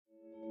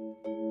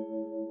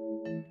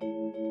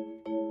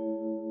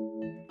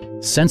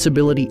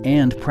Sensibility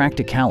and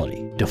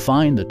practicality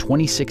define the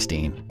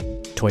 2016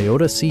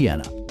 Toyota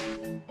Sienna.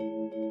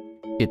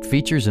 It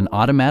features an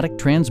automatic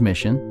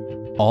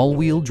transmission,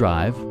 all-wheel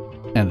drive,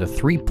 and a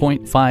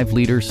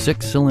 3.5-liter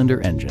six-cylinder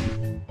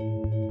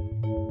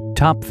engine.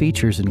 Top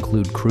features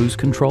include cruise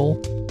control,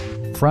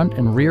 front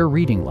and rear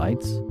reading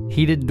lights,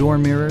 heated door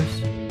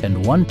mirrors,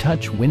 and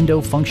one-touch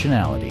window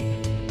functionality.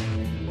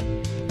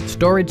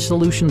 Storage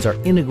solutions are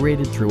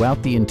integrated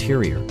throughout the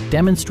interior,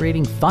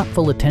 demonstrating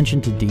thoughtful attention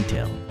to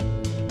detail.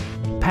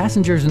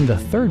 Passengers in the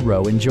third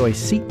row enjoy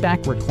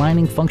seat-back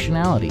reclining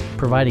functionality,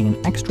 providing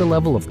an extra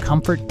level of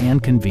comfort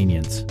and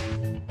convenience.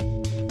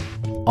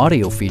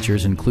 Audio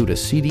features include a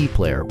CD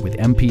player with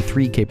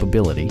MP3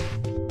 capability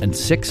and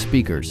 6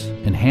 speakers,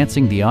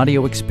 enhancing the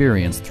audio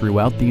experience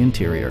throughout the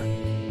interior.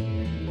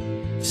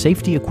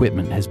 Safety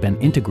equipment has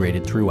been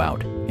integrated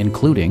throughout,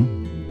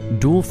 including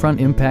dual front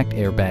impact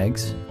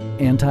airbags,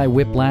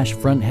 anti-whiplash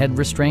front head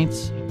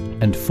restraints,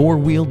 and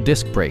 4-wheel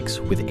disc brakes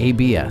with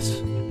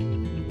ABS.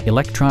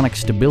 Electronic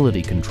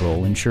stability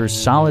control ensures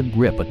solid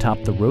grip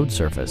atop the road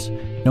surface,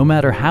 no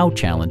matter how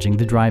challenging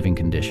the driving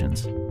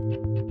conditions.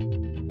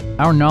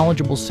 Our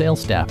knowledgeable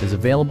sales staff is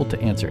available to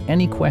answer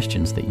any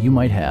questions that you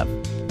might have.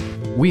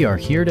 We are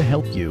here to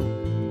help you.